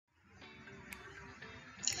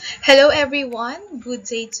Hello everyone, good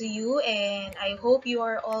day to you, and I hope you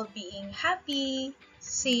are all being happy,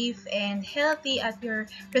 safe, and healthy at your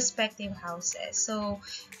respective houses. So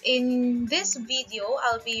in this video,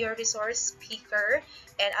 I'll be your resource speaker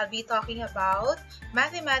and I'll be talking about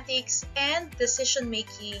mathematics and decision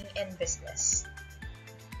making in business.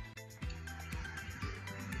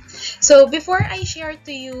 So before I share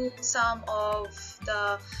to you some of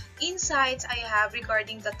the insights I have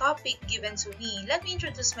regarding the topic given to me, let me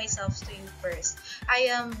introduce myself to you first. I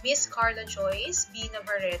am Miss Carla Joyce B.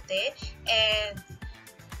 Navarrete, and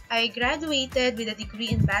I graduated with a degree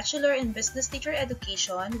in Bachelor in Business Teacher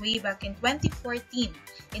Education way back in 2014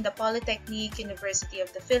 in the Polytechnic University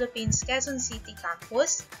of the Philippines, Quezon City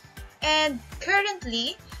campus. And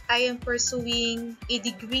currently, I am pursuing a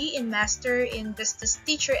degree in Master in Business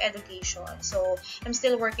Teacher Education. So I'm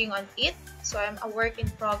still working on it. So I'm a work in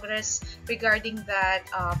progress regarding that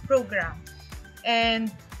program.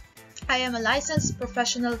 And I am a licensed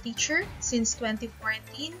professional teacher since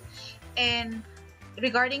 2014. And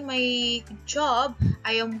regarding my job,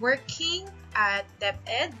 I am working at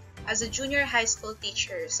DepEd as a junior high school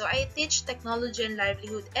teacher. So I teach technology and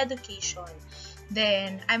livelihood education.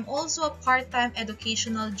 Then I'm also a part-time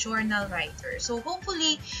educational journal writer. So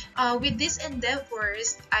hopefully, with these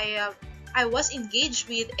endeavors, I was engaged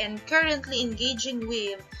with and currently engaging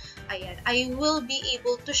with, I will be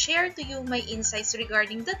able to share to you my insights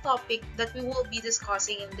regarding the topic that we will be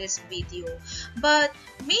discussing in this video. But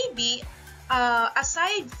maybe,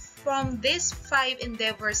 aside from these 5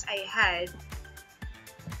 endeavors I had,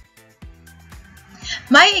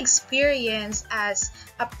 my experience as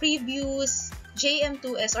a previous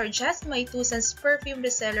JM2S or Just My 2 Cents perfume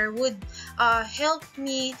reseller would help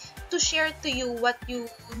me to share to you what you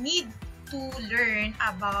need to learn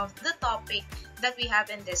about the topic that we have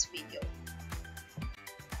in this video.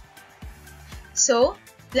 So,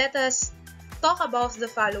 let us talk about the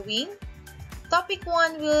following. Topic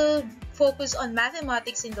 1 will focus on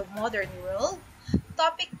mathematics in the modern world.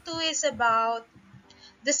 Topic 2 is about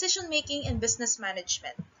decision making and business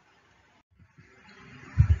management.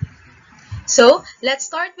 So, let's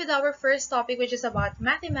start with our first topic, which is about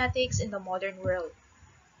mathematics in the modern world.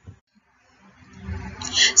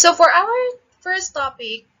 So, for our first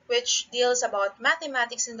topic, which deals about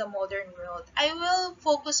mathematics in the modern world, I will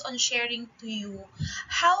focus on sharing to you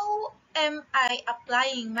how am I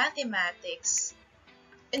applying mathematics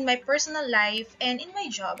in my personal life and in my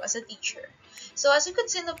job as a teacher. So as you can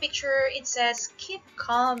see in the picture, it says keep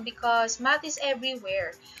calm because math is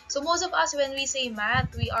everywhere. So most of us, when we say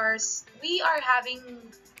math, we are having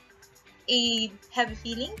a heavy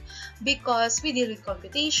feeling because we deal with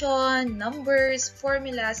computation, numbers,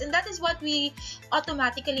 formulas, and that is what we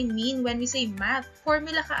automatically mean when we say math.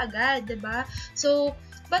 Formula ka agad, diba? So,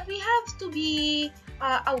 but we have to be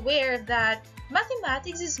aware that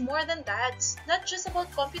mathematics is more than that. It's not just about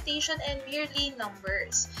computation and merely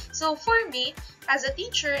numbers. So for me, as a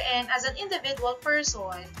teacher and as an individual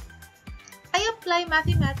person, I apply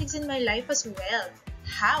mathematics in my life as well.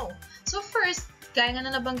 How? So first, gaya nga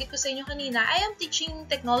na nabanggit ko sa inyo kanina, I am teaching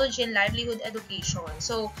technology and livelihood education.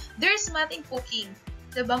 So there's math in cooking.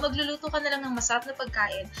 Diba? Magluluto ka na lang ng masarap na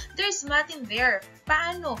pagkain. There's math in there.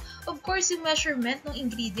 Paano? Of course, yung measurement ng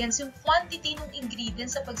ingredients, yung quantity ng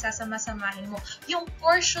ingredients sa pagsasama-samahin mo, yung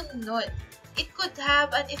portion nun, it could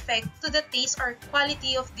have an effect to the taste or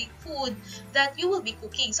quality of the food that you will be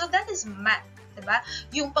cooking. So that is math. Diba?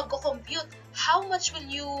 Yung pagko-compute, how much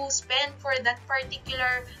will you spend for that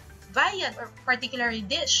particular variant or particular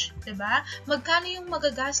dish, diba? Magkano yung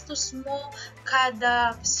magagastos mo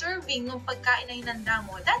kada serving ng pagkain na hinanda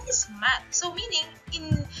mo? That is math. So meaning,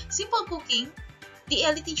 in simple cooking,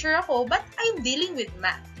 DLE teacher ako, but I'm dealing with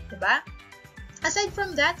math, diba? Aside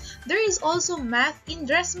from that, there is also math in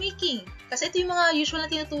dressmaking. Kasi ito yung mga usual na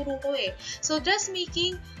tinuturo ko eh. So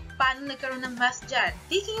dressmaking, paano nagkaroon ng math dyan?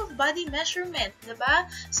 Taking of body measurement, diba?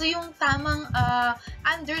 So, yung tamang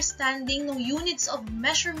understanding ng units of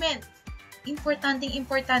measurement. Importante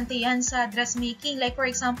yan sa dressmaking. Like, for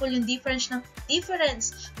example, yung difference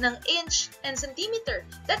ng inch and centimeter.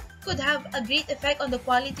 That could have a great effect on the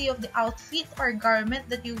quality of the outfit or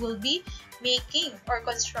garment that you will be making or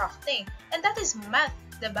constructing. And that is math.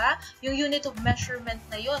 Diba? Yung unit of measurement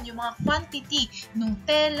na yon, yung mga quantity ng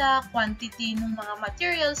tela, quantity ng mga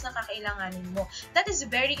materials na kakailanganin mo. That is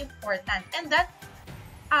very important and that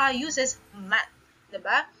uses math.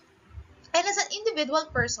 Diba? And as an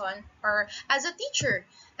individual person or as a teacher,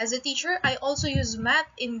 I also use math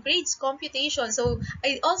in grades computation. So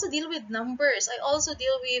I also deal with numbers. I also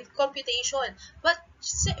deal with computation. But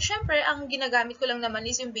syempre, ang ginagamit ko lang naman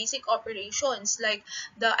is yung basic operations like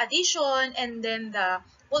the addition and then the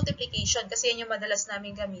multiplication kasi yan yung madalas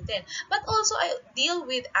namin gamitin. But also, I deal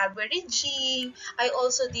with averaging, I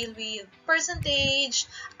also deal with percentage,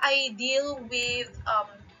 I deal with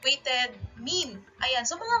weighted mean. Ayan,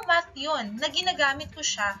 so mga math yun na ginagamit ko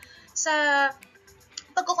siya sa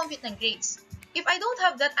pagko-compute ng grades. If I don't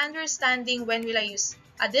have that understanding, when will I use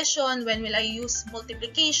addition, when will I use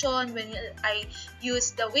multiplication, when will I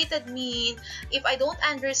use the weighted mean, if I don't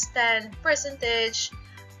understand percentage,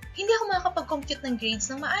 hindi ako makakapag-compute ng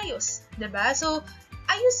grades ng maayos, diba? So,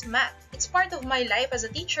 I use math. It's part of my life as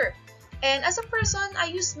a teacher. And as a person,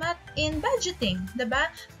 I use math in budgeting,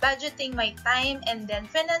 diba? Budgeting my time and then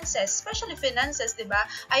finances, especially finances, diba?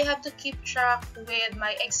 I have to keep track with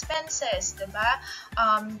my expenses, diba?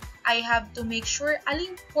 I have to make sure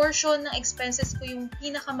aling portion ng expenses ko yung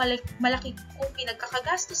pinakamalaki kong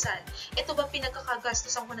pinagkakagastusan. Ito ba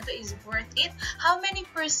pinagkakagastusan ko na to is worth it? How many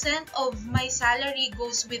percent of my salary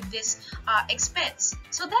goes with this expense?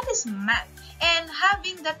 So that is math. And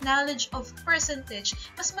having that knowledge of percentage,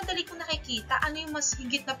 mas madali ko nakikita ano yung mas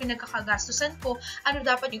higit na pinagkakagastusan ko, ano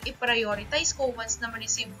dapat yung i-prioritize ko once na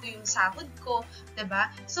ma-receive ko yung sahod ko,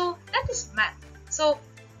 diba? So, that is math. So,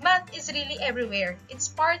 math is really everywhere. It's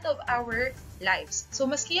part of our lives. So,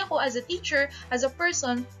 maski ako as a teacher, as a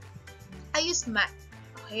person, I use math.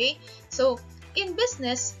 Okay? So, in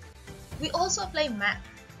business, we also apply math.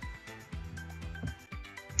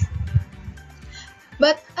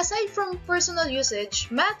 But aside from personal usage,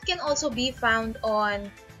 math can also be found on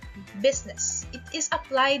business. It is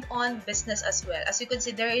applied on business as well. As you can see,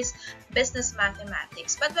 there is business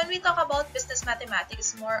mathematics. But when we talk about business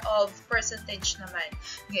mathematics, more of percentage naman.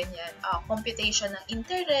 Ganyan. Computation ng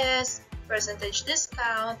interest, percentage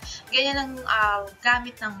discount. Ganyan ang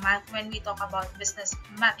gamit ng math when we talk about business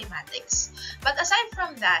mathematics. But aside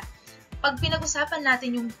from that, pag pinag-usapan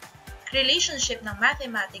natin yung relationship ng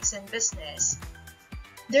mathematics and business,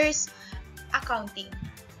 there's accounting.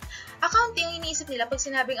 Accounting, ang iniisip nila pag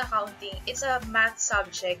sinabing accounting, it's a math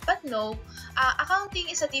subject. But no, accounting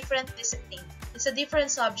is a different discipline. It's a different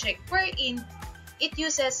subject wherein it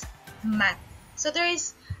uses math. So there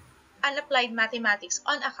is unapplied mathematics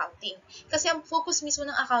on accounting. Kasi ang focus mismo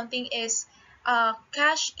ng accounting is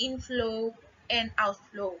cash inflow and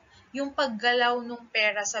outflow. Yung paggalaw ng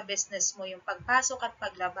pera sa business mo, yung pagpasok at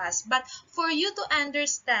paglabas. But for you to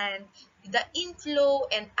understand the inflow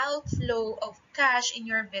and outflow of cash in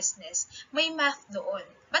your business, may math doon.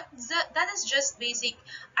 But that is just basic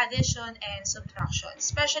addition and subtraction.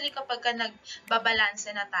 Especially kapag nagbabalanse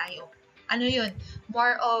na tayo. Ano yun?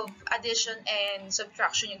 More of addition and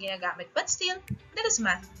subtraction yung ginagamit. But still, that is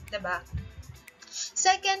math, diba?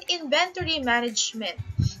 Second, inventory management.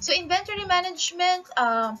 So, inventory management,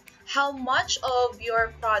 how much of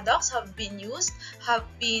your products have been used, have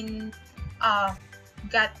been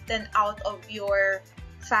gotten out of your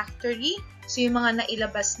factory. So, yung mga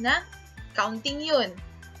nailabas na, counting yun.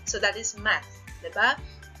 So, that is math. Diba?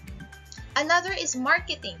 Another is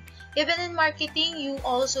marketing. Even in marketing, you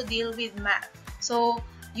also deal with math. So,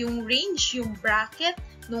 yung range, yung bracket,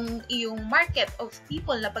 nung iyong market of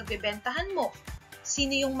people na pagbebentahan mo.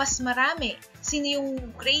 Sino yung mas marami? Sino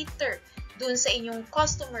yung greater dun sa inyong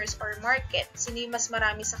customers or market? Sino yung mas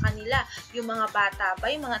marami sa kanila? Yung mga bata ba?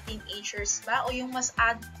 Yung mga teenagers ba? O yung mas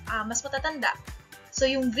matatanda? So,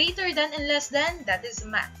 yung greater than and less than, that is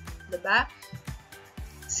math. Diba?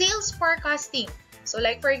 Sales forecasting. So,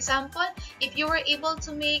 like for example, if you were able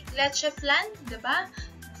to make leche flan, diba?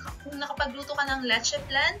 Kung nakapagluto ka ng leche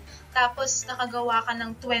flan, tapos nakagawa ka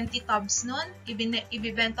ng 20 tubs nun,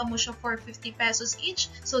 ibibenta mo siya for 50 pesos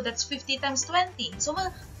each, so that's 50 times 20. So,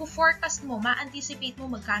 forecast mo, ma-anticipate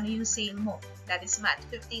mo magkano yung sale mo. That is math.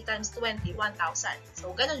 50 times 20, 1,000.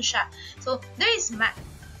 So, ganun siya. So, there is math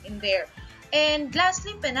in there. And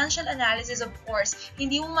lastly, financial analysis, of course.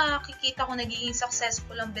 Hindi mo makikita kung nagiging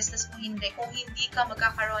successful ang business mo kung hindi ka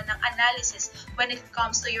magkakaroon ng analysis when it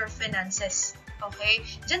comes to your finances. Okay?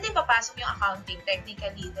 Diyan din papasok yung accounting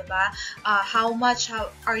technically, diba? How much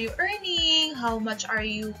are you earning? How much are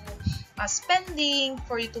you spending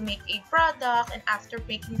for you to make a product? And after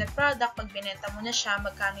making that product, pag binenta mo na siya,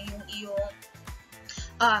 magkano yung iyong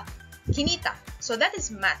kinita. So, that is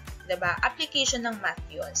math, diba? Application ng math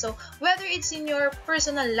yun. So, whether it's in your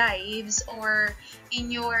personal lives or in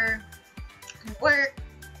your work,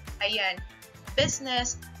 ayan,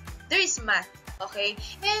 business, there is math. Okay?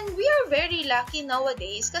 And we are very lucky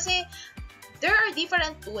nowadays kasi there are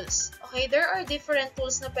different tools. Okay? There are different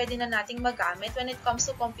tools na pwede na nating magamit when it comes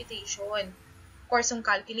to computation. Of course, yung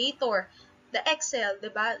calculator. the Excel,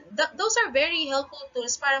 diba? Those are very helpful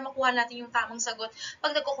tools para makuha natin yung tamang sagot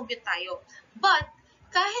pag nagko-compute tayo. But,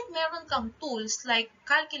 kahit meron kang tools like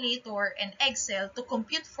calculator and Excel to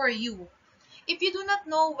compute for you, if you do not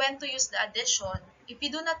know when to use the addition, if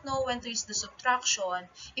you do not know when to use the subtraction,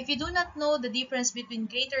 if you do not know the difference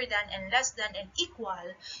between greater than and less than and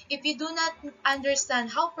equal, if you do not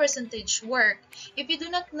understand how percentage work, if you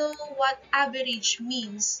do not know what average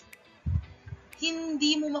means,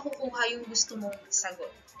 hindi mo makukuha yung gusto mong sagot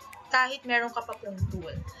kahit meron ka pa pong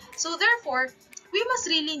tool. So therefore, we must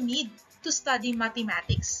really need to study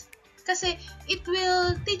mathematics kasi it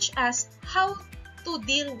will teach us how to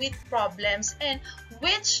deal with problems and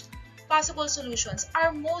which possible solutions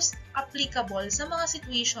are most applicable sa mga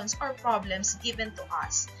situations or problems given to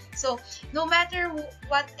us. So, no matter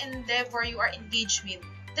what endeavor you are engaged with,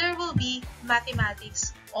 there will be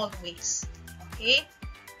mathematics always. Okay?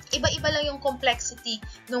 Iba-iba lang yung complexity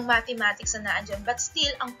ng mathematics na naandyan, but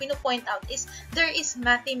still, ang pino-point out is there is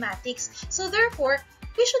mathematics. So, therefore,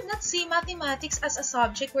 we should not see mathematics as a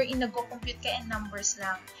subject wherein nagko-compute ka and numbers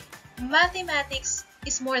lang. Mathematics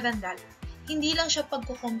is more than that. Hindi lang siya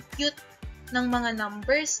pagko-compute ng mga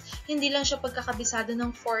numbers, hindi lang siya pagkakabisado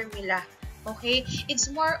ng formula. Okay?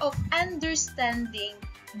 It's more of understanding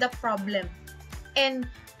the problem and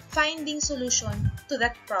finding solution to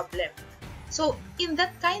that problem. So, in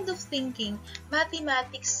that kind of thinking,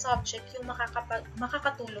 mathematics subject yung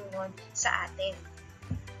makakatulong nun sa atin.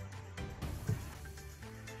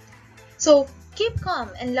 So, keep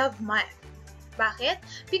calm and love math. Bakit?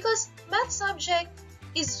 Because math subject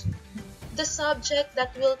is the subject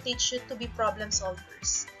that will teach you to be problem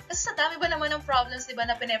solvers. Kasi sa dami ba naman ng problems, di ba,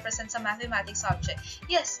 na pine-present sa mathematics subject?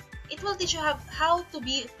 Yes, it will teach you how to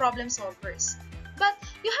be problem solvers. But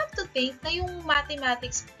you have to think na yung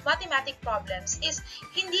mathematic problems is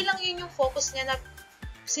hindi lang yun yung focus niya na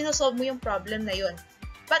sinosolve mo yung problem na yun.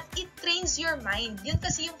 But it trains your mind. Yun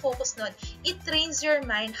kasi yung focus nun. It trains your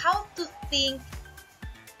mind how to think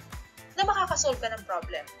na makakasolve ka ng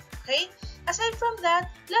problem. Okay? Aside from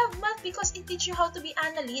that, love math because it teaches you how to be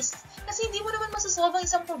analyst. Kasi hindi mo naman masasolve ang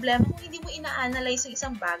isang problema kung hindi mo ina-analyze yung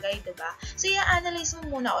isang bagay, diba? So, i-analyze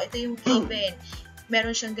mo muna, ito yung given.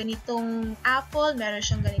 Meron siyang ganitong apple, meron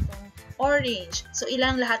siyang ganitong orange. So,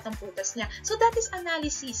 ilang lahat ng prutas niya. So, that is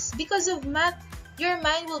analysis. Because of math, your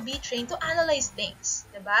mind will be trained to analyze things.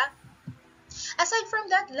 Diba? Aside from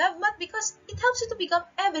that, love math because it helps you to become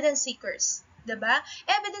evidence seekers. Diba?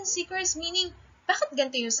 Evidence seekers meaning, bakit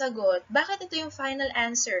ganito yung sagot? Bakit ito yung final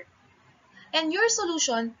answer? And your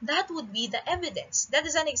solution, that would be the evidence. That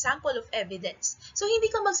is an example of evidence. So,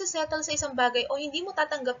 hindi ka magsisettle sa isang bagay o hindi mo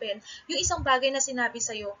tatanggapin yung isang bagay na sinabi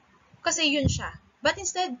sa'yo kasi yun siya. But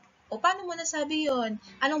instead, paano mo nasabi yun?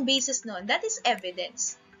 Anong basis nun? That is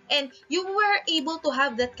evidence. And you were able to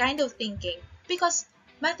have that kind of thinking because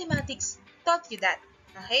mathematics taught you that.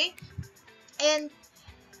 Okay? And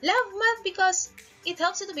love math because it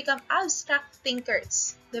helps you to become abstract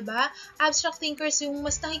thinkers. Diba? Abstract thinkers, yung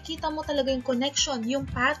mas nakikita mo talaga yung connection, yung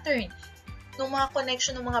pattern ng mga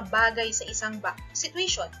connection ng mga bagay sa isang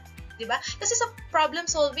situation. Diba? Kasi sa problem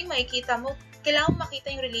solving, makikita mo, kailangan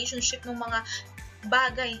makita yung relationship ng mga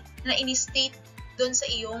bagay na ini-state doon sa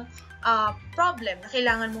iyong problem na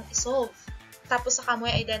kailangan mong isolve. Tapos saka mo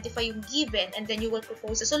i-identify yung given and then you will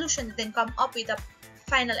propose a solution and then come up with a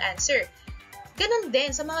final answer. Ganun din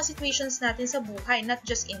sa mga situations natin sa buhay, not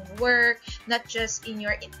just in work, not just in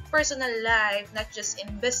your personal life, not just in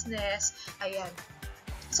business. Ayan.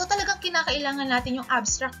 So talagang kinakailangan natin yung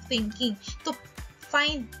abstract thinking to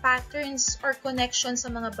find patterns or connections sa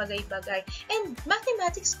mga bagay-bagay. And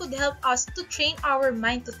mathematics could help us to train our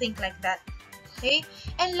mind to think like that. Okay?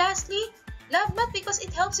 And lastly, love math because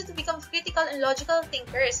it helps you to become critical and logical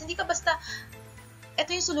thinkers. Hindi ka basta, ito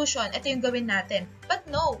yung solution, ito yung gawin natin. But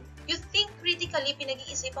no, you think critically,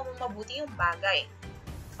 pinag-iisipan mo mabuti yung bagay.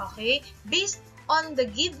 Okay? Based on the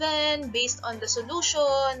given, based on the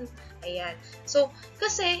solution. Ayan. So,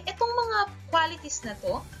 kasi, itong mga qualities na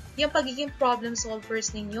to, yung pagiging problem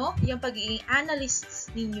solvers ninyo, yung pagiging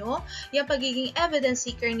analysts ninyo, yung pagiging evidence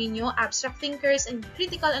seeker ninyo, abstract thinkers, and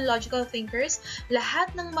critical and logical thinkers,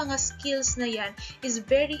 lahat ng mga skills na yan is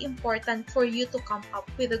very important for you to come up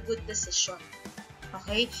with a good decision.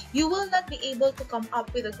 Okay? You will not be able to come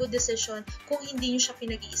up with a good decision kung hindi nyo siya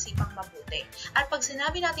pinag-iisipang mabuti. At pag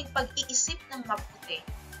sinabi natin pag-iisip ng mabuti,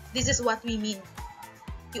 this is what we mean.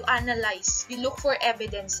 You analyze, you look for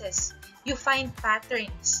evidences, you find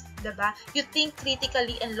patterns, diba? You think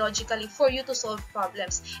critically and logically for you to solve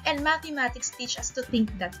problems. And mathematics teach us to think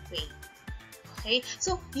that way. Okay?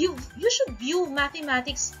 So, you should view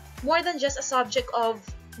mathematics more than just a subject of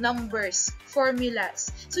numbers,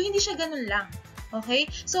 formulas. So, hindi siya ganun lang. Okay?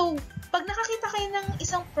 So, pag nakakita kayo ng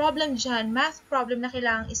isang problem dyan, math problem na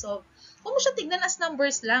kailangang isolve, huwag mo siya tignan as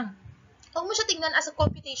numbers lang. Huwag mo siya tignan as a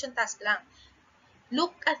computation task lang.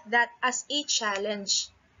 Look at that as a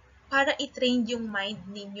challenge para i-train yung mind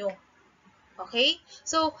ninyo. Okay?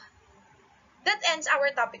 So, that ends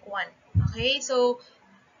our topic 1. Okay? So,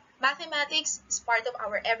 mathematics is part of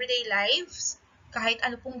our everyday lives. Kahit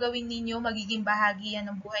ano pong gawin ninyo, magiging bahagi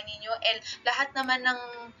yan ng buhay ninyo. And lahat naman ng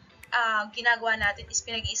ginagawa natin is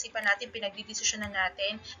pinag-iisipan natin, pinagdidesisyonan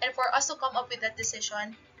natin. And for us to come up with that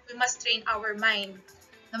decision, we must train our mind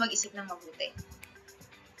na mag-isip ng mabuti.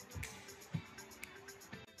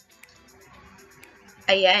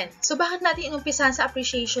 Ayan. So, bakit natin inumpisahan sa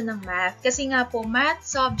appreciation ng math? Kasi nga po, math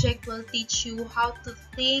subject will teach you how to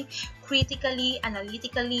think critically,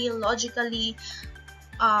 analytically, logically.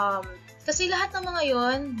 Kasi lahat ng mga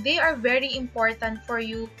yon, they are very important for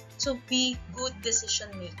you to be good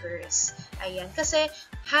decision makers. Ayan. Kasi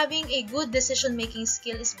having a good decision making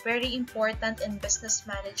skill is very important in business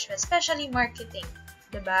management, especially marketing.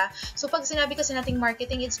 Diba? So, pag sinabi kasi nating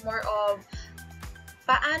marketing, it's more of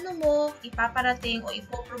paano mo ipaparating o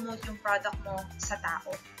ipopromote yung product mo sa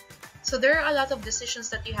tao. So, there are a lot of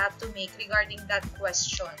decisions that you have to make regarding that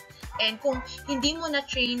question. And kung hindi mo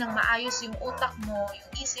na-train ng maayos yung utak mo,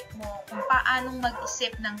 yung isip mo, kung paanong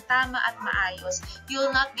mag-isip ng tama at maayos, you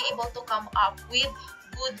will not be able to come up with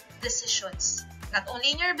good decisions. Not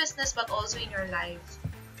only in your business, but also in your life.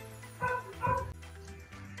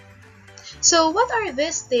 So, what are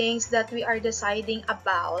these things that we are deciding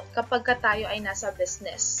about kapag tayo ay nasa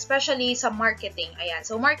business? Especially sa marketing. Ayan.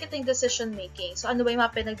 So, marketing decision making. So, ano ba yung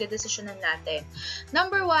mga pinagdedesisyonan natin?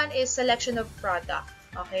 Number 1 is selection of product.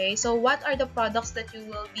 Okay, so what are the products that you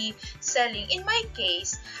will be selling? In my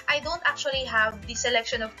case, I don't actually have the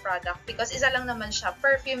selection of product because isa lang naman siya.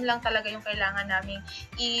 Perfume lang talaga yung kailangan naming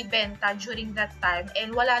ibenta during that time.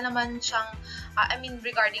 And wala naman siyang,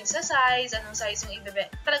 regarding sa size, anong size yung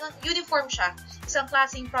ibebenta. Talagang uniform siya. Isang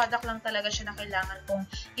klaseng product lang talaga siya na kailangan kong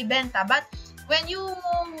ibenta. But when you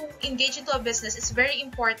engage into a business, it's very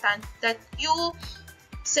important that you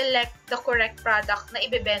select the correct product na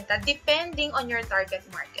ibebenta depending on your target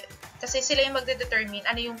market. Kasi sila yung magde-determine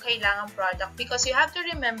ano yung kailangang product because you have to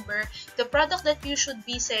remember the product that you should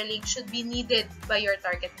be selling should be needed by your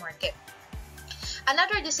target market.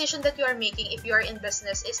 Another decision that you are making if you are in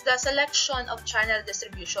business is the selection of channel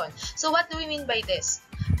distribution. So what do we mean by this?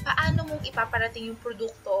 Paano mong ipaparating yung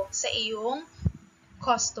produkto sa iyong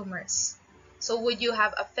customers? So would you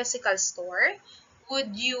have a physical store?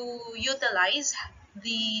 Would you utilize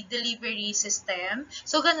the delivery system?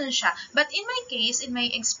 So, ganun siya. But in my case, in my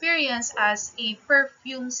experience as a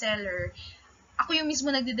perfume seller, ako yung mismo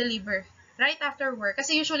nagde-deliver right after work.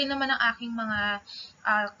 Kasi usually naman ang aking mga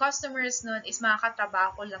customers nun is mga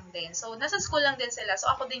katrabaho lang din. So, nasa school lang din sila. So,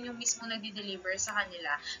 ako din yung mismo nagde-deliver sa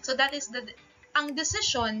kanila. So, that is ang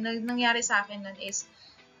decision na nangyari sa akin nun is,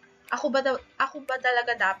 ako ba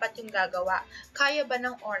talaga dapat yung gagawa? Kaya ba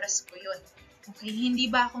ng oras ko yun? Okay, hindi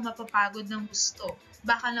ba ako mapapagod ng gusto?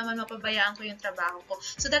 Baka naman mapabayaan ko yung trabaho ko.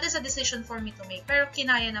 So, that is a decision for me to make. Pero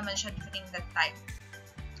kinaya naman siya during that time.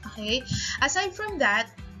 Okay? Aside from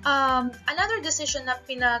that, another decision na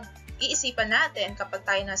pinag-iisipan natin kapag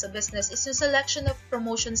tayo nasa business is the selection of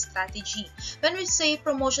promotion strategy. When we say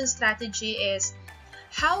promotion strategy is,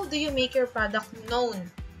 how do you make your product known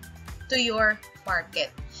to your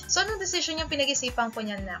market? So, anong decision yung pinag-isipan ko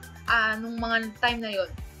niyan na nung mga time na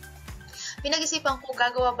yon? Pinag-isipan ko,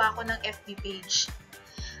 gagawa ba ako ng FB page?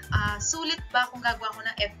 Sulit ba kung gagawa ko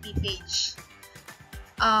ng FB page?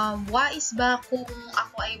 Wais ba kung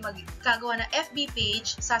ako ay gagawa ng FB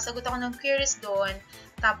page, sasagot ako ng queries doon,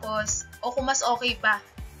 tapos, o kung mas okay ba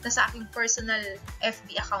na sa aking personal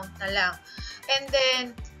FB account na lang. And then,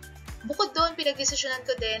 bukod doon, pinag-desisyonan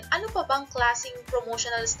ko din, ano pa bang klaseng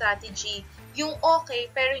promotional strategy yung okay,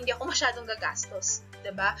 pero hindi ako masyadong gagastos.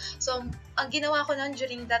 Diba? So, ang ginawa ko nun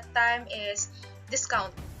during that time is discount.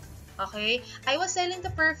 Okay? I was selling the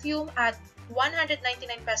perfume at 199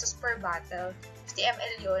 pesos per bottle. 50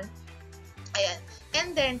 ml yun. Ayan.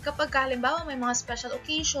 And then, kapag halimbawa may mga special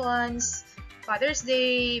occasions, Father's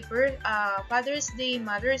Day, Mother's Day,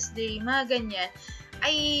 mga ganyan,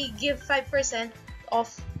 I give 5%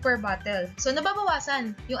 off per bottle. So,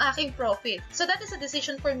 nababawasan yung aking profit. So, that is a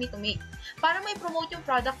decision for me to make. Para may promote yung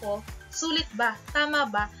product ko, sulit ba, tama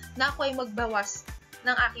ba, na ako ay magbawas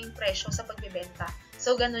ng aking presyo sa pagbibenta.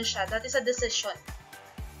 So, ganun siya. That is a decision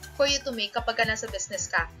for you to make kapag nasa business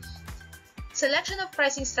ka. Selection of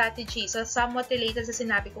pricing strategy. So, somewhat related sa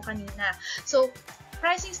sinabi ko kanina. So,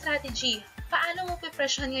 pricing strategy. paano mo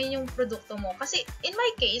pipresyohan ngayon yung produkto mo? Kasi in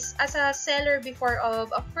my case, as a seller before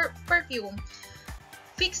of a perfume,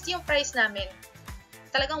 fixed yung price namin.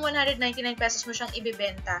 Talagang 199 pesos mo siyang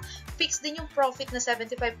ibibenta. Fixed din yung profit na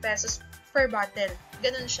 75 pesos per bottle.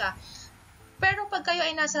 Ganun siya. Pero pag kayo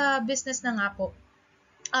ay nasa business na nga po,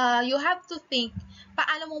 you have to think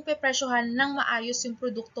paano mong pipresyohan ng maayos yung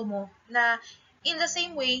produkto mo na in the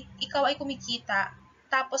same way, ikaw ay kumikita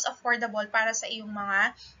tapos affordable para sa iyong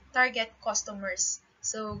mga target customers.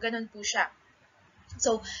 So, ganun po siya.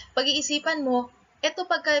 So, pag-iisipan mo, eto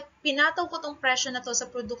pagka pinataw ko tong presyo na to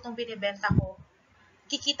sa produktong binibenta ko,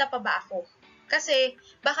 kikita pa ba ako? Kasi,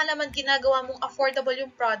 baka naman ginagawa mong affordable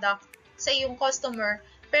yung product sa iyong customer,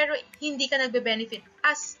 pero hindi ka nagbe-benefit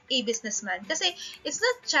as a businessman. Kasi, it's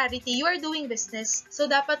not charity, you are doing business.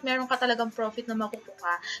 So, dapat meron ka talagang profit na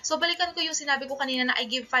makukuha. So, balikan ko yung sinabi ko kanina na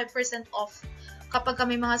I give 5% off kapag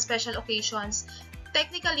may mga special occasions.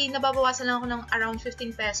 Technically, nababawasan lang ako ng around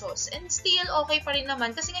 15 pesos. And still, okay pa rin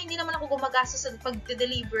naman. Kasi nga, hindi naman ako gumagastos sa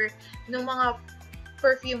pag-deliver ng mga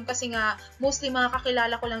perfume. Kasi nga, mostly mga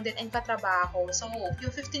kakilala ko lang din and katrabaho. So,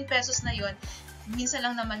 yung 15 pesos na yun, minsan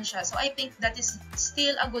lang naman siya. So, I think that is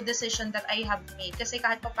still a good decision that I have made. Kasi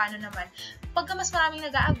kahit pa paano naman, pagka mas maraming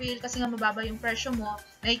nag-a-avail, kasi nga mababa yung presyo mo,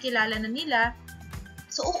 nakikilala na nila,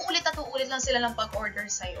 so uulit at uulit lang sila ng pag-order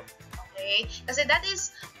sa'yo. Okay? Kasi that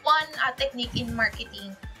is one technique in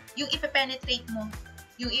marketing. Yung ipe-penetrate mo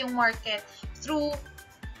yung iyong market through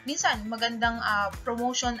minsan magandang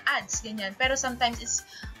promotion ads, ganyan. Pero sometimes it's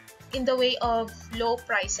in the way of low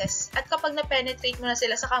prices. At kapag na-penetrate mo na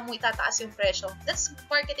sila, saka mo itataas yung presyo. That's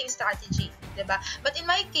marketing strategy, diba? But in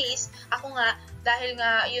my case, ako nga, dahil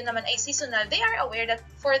nga yun naman ay seasonal, they are aware that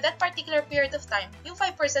for that particular period of time, yung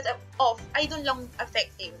 5% off ay dun lang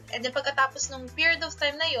effective. And then pagkatapos ng period of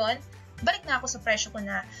time na yun, balik na ako sa presyo ko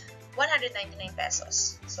na 199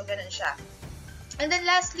 pesos. So, ganun siya. And then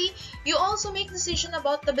lastly, you also make decision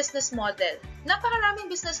about the business model. Napakaraming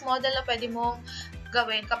business model na pwede mong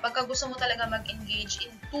gawin kapag gusto mo talaga mag-engage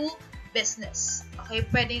into business. Okay,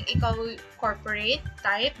 pwedeng ikaw corporate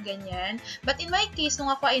type, ganyan. But in my case,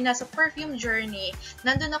 nung ako ay nasa perfume journey,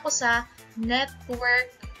 nandun ako sa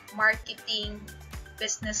network marketing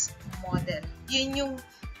business model. Yun yung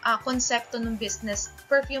konsepto ng business,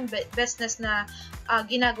 perfume business na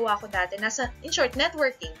ginagawa ko dati. In short,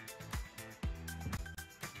 networking.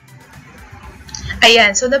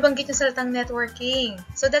 Ayan, so nabanggit yung salitang networking.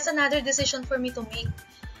 So that's another decision for me to make.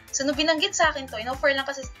 So nung binanggit sa akin to, in-offer lang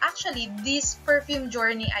kasi, actually, this perfume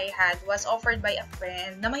journey I had was offered by a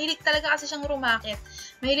friend na mahilig talaga kasi siyang rumakit.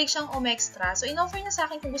 Mahilig siyang umextra. So in-offer niya sa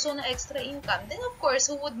akin kung gusto ng extra income. Then of course,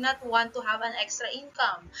 who would not want to have an extra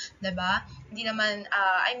income? Diba? Hindi naman,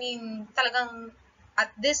 talagang at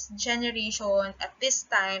this generation, at this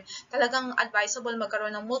time, talagang advisable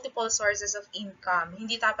magkaroon ng multiple sources of income.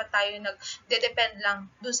 Hindi dapat tayo nag-depend lang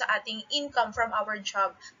dun sa ating income from our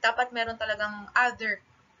job. Dapat meron talagang other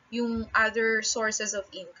sources of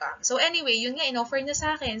income. So anyway, yun nga, in-offer niya sa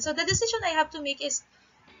akin. So the decision I have to make is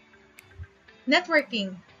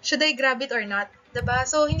networking. Should I grab it or not? Diba?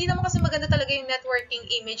 So hindi naman kasi maganda talaga yung networking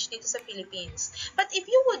image dito sa Philippines. But if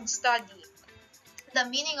you would study the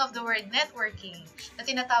meaning of the word networking na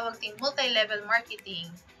tinatawag ting multi-level marketing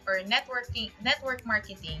or network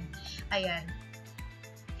marketing, ayan.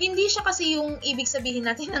 Hindi siya kasi yung ibig sabihin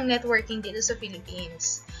natin ng networking dito sa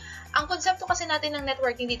Philippines. Ang konsepto kasi natin ng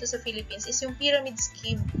networking dito sa Philippines is yung pyramid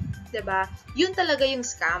scheme, 'di ba? Yun talaga yung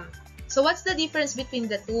scam. So what's the difference between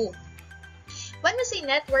the two? When we say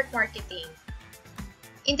network marketing,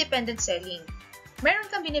 independent selling. Meron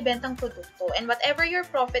kang binibentang produkto and whatever your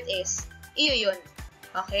profit is, iyo yun.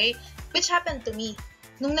 Okay? Which happened to me.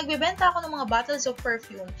 Nung nagbebenta ako ng mga bottles of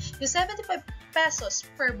perfume, yung 75 pesos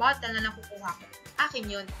per bottle na nakukuha ko,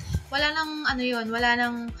 akin yun. Wala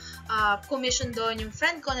nang commission doon. Yung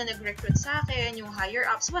friend ko na nag-recruit sa akin, yung higher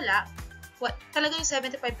ups, wala. Talaga yung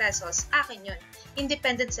 75 pesos, akin yun.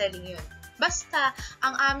 Independent selling yun. Basta,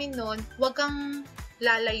 ang amin nun, wag kang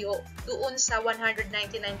lalayo doon sa 199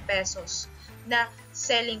 pesos na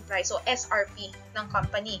selling price o SRP ng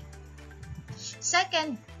company.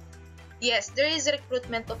 Second, yes, there is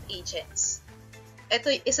recruitment of agents.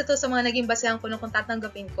 Isa to sa mga naging basehan ko nung kung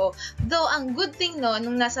tatanggapin ko. Though, ang good thing no,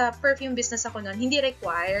 nung nasa perfume business ako nun, hindi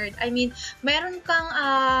required. I mean, meron kang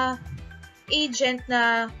agent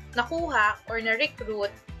na nakuha or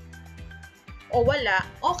na-recruit o wala,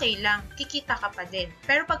 okay lang, kikita ka pa din.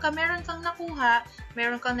 Pero pagka meron kang nakuha,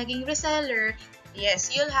 meron kang naging reseller, yes,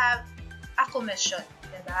 you'll have a commission.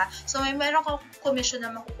 Diba? So, meron kang commission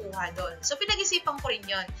na makukuha doon. So, pinag-isipan ko rin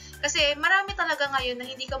yun. Kasi, marami talaga ngayon na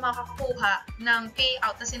hindi ka makakakuha ng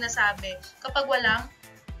payout na sinasabi kapag walang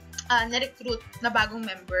na-recruit na bagong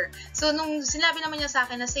member. So, nung sinabi naman niya sa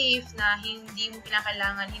akin na safe, na hindi mo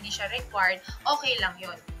pinakailangan, hindi siya required, okay lang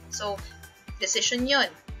yun. So, decision yun.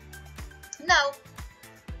 Now,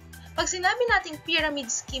 pag sinabi nating pyramid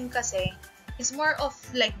scheme kasi, is more of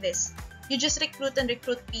like this. You just recruit and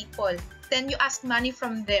recruit people. Then you ask money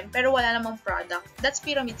from them, pero wala namang product. That's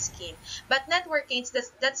pyramid scheme. But networking,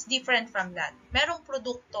 that's different from that. Merong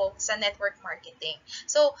produkto sa network marketing.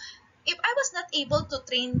 So, if I was not able to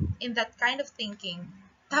train in that kind of thinking,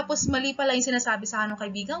 tapos mali pala yung sinasabi sa akin ng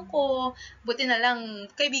kaibigan ko, buti na lang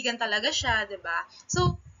kaibigan talaga siya, diba?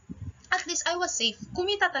 So, at least I was safe.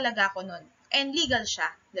 Kumita talaga ako nun. And legal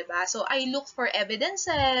siya, diba? So, I looked for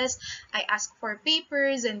evidences, I asked for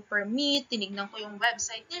papers and permit, tinignan ko yung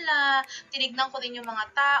website nila, tinignan ko din yung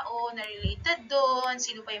mga tao na related doon,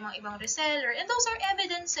 sino pa yung mga ibang reseller, and those are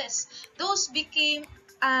evidences. Those became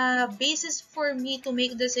a basis for me to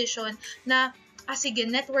make decision na, sige,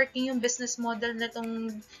 networking yung business model na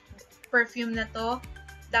tong perfume na to,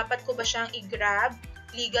 dapat ko ba siyang i-grab?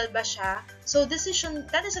 Legal ba siya? So,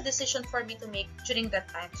 that is a decision for me to make during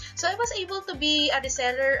that time. So, I was able to be a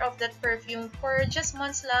reseller of that perfume for just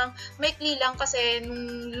months lang. Maikli lang kasi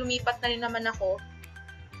nung lumipat na rin naman ako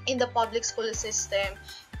in the public school system,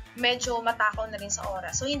 medyo matakaw na rin sa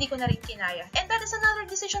oras. So, hindi ko na rin kinaya. And that is another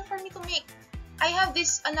decision for me to make. I have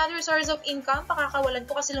this another source of income. Pakakawalan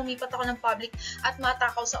ko kasi lumipat ako ng public at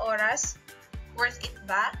matakaw sa oras. Worth it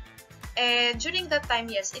ba? And during that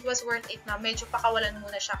time, yes, it was worth it na. Medyo pakawalan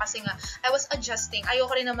muna siya kasi nga, I was adjusting.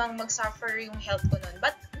 Ayoko rin namang mag-suffer yung health ko nun.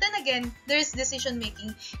 But then again, there's decision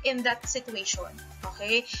making in that situation.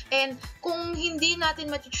 Okay? And kung hindi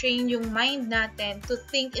natin mati-train yung mind natin to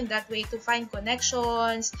think in that way, to find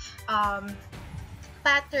connections,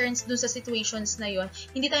 patterns dun sa situations na yon,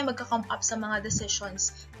 hindi tayo magka-come up sa mga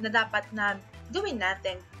decisions na dapat na gawin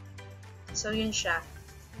natin. So, yun siya.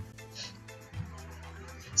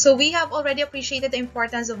 So, we have already appreciated the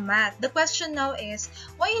importance of math. The question now is,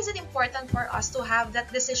 why is it important for us to have that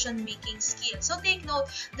decision-making skill? So, take note,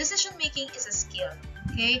 decision-making is a skill.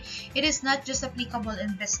 Okay? It is not just applicable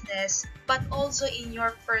in business, but also in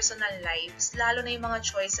your personal lives, lalo na yung mga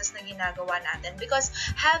choices na ginagawa natin. Because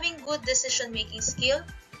having good decision-making skill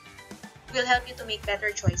will help you to make better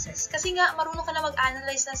choices. Kasi nga, marunong ka na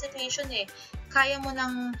mag-analyze ng situation eh. Kaya mo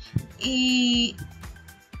nang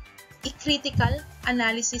i-critical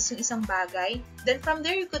analysis yung isang bagay. Then from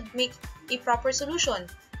there, you could make a proper solution,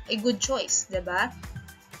 a good choice, diba?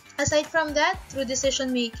 Aside from that, through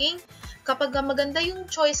decision making, kapag maganda yung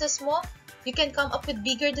choices mo, you can come up with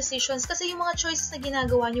bigger decisions kasi yung mga choices na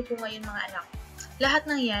ginagawa niyo po ngayon mga anak, lahat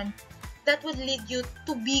ng yan, that would lead you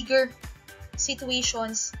to bigger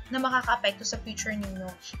situations na makaka-apekto sa future ninyo.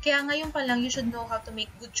 Kaya ngayon pa lang, you should know how to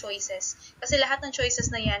make good choices. Kasi lahat ng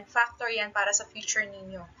choices na yan, factor yan para sa future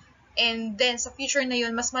ninyo. And then, sa future na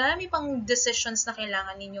yun, mas marami pang decisions na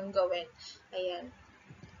kailangan ninyong gawin. Ayan.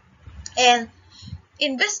 And,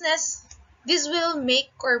 in business, this will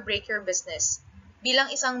make or break your business.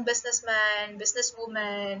 Bilang isang businessman,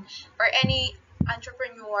 businesswoman, or any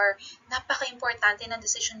entrepreneur, napaka-importante ng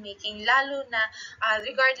decision-making, lalo na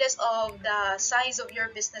regardless of the size of your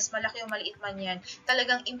business, malaki o maliit man yan,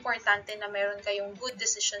 talagang importante na meron kayong good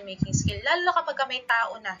decision-making skill, lalo na kapag may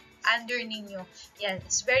tao na under ninyo. Yan,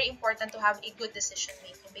 it's very important to have a good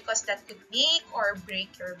decision-making because that could make or break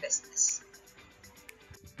your business.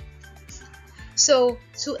 So,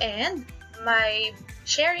 to end my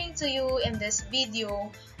sharing to you in this video,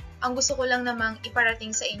 ang gusto ko lang namang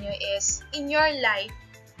iparating sa inyo is, in your life,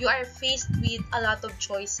 you are faced with a lot of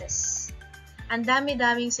choices. Ang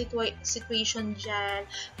dami-daming situation dyan.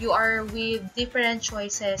 You are with different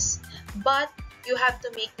choices. But, you have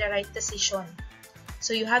to make the right decision.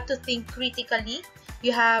 So, you have to think critically.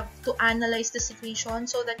 You have to analyze the situation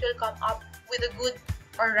so that you'll come up with a good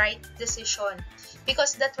or right decision.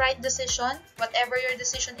 Because that right decision, whatever your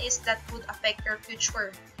decision is, that would affect your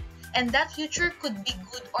future. And that future could be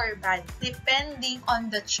good or bad, depending on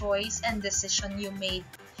the choice and decision you made.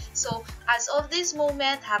 So, as of this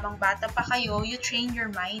moment, habang bata pa kayo, you train your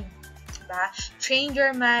mind. Diba? Train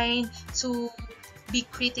your mind to be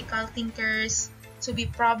critical thinkers, to be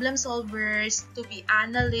problem solvers, to be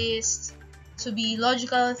analysts, to be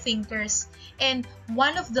logical thinkers. And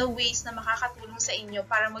one of the ways na makakatulong sa inyo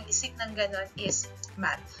para mag-isip ng ganon is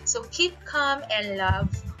math. So, keep calm and love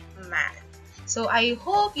math. So, I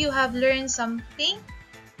hope you have learned something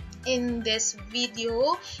in this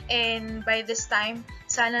video, and by this time,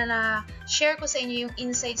 sana na share ko sa inyo yung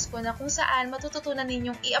insights ko na kung saan matututunan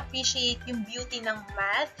ninyong i-appreciate yung beauty ng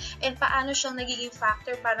math and paano siyang nagiging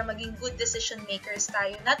factor para maging good decision makers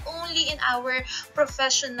tayo, not only in our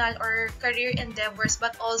professional or career endeavors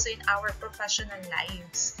but also in our professional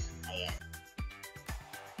lives. Ayan.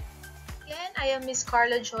 Again, I am Miss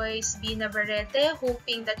Carla Joyce B. Navarrete,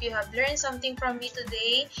 hoping that you have learned something from me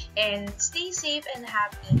today, and stay safe and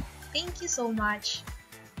happy. Thank you so much.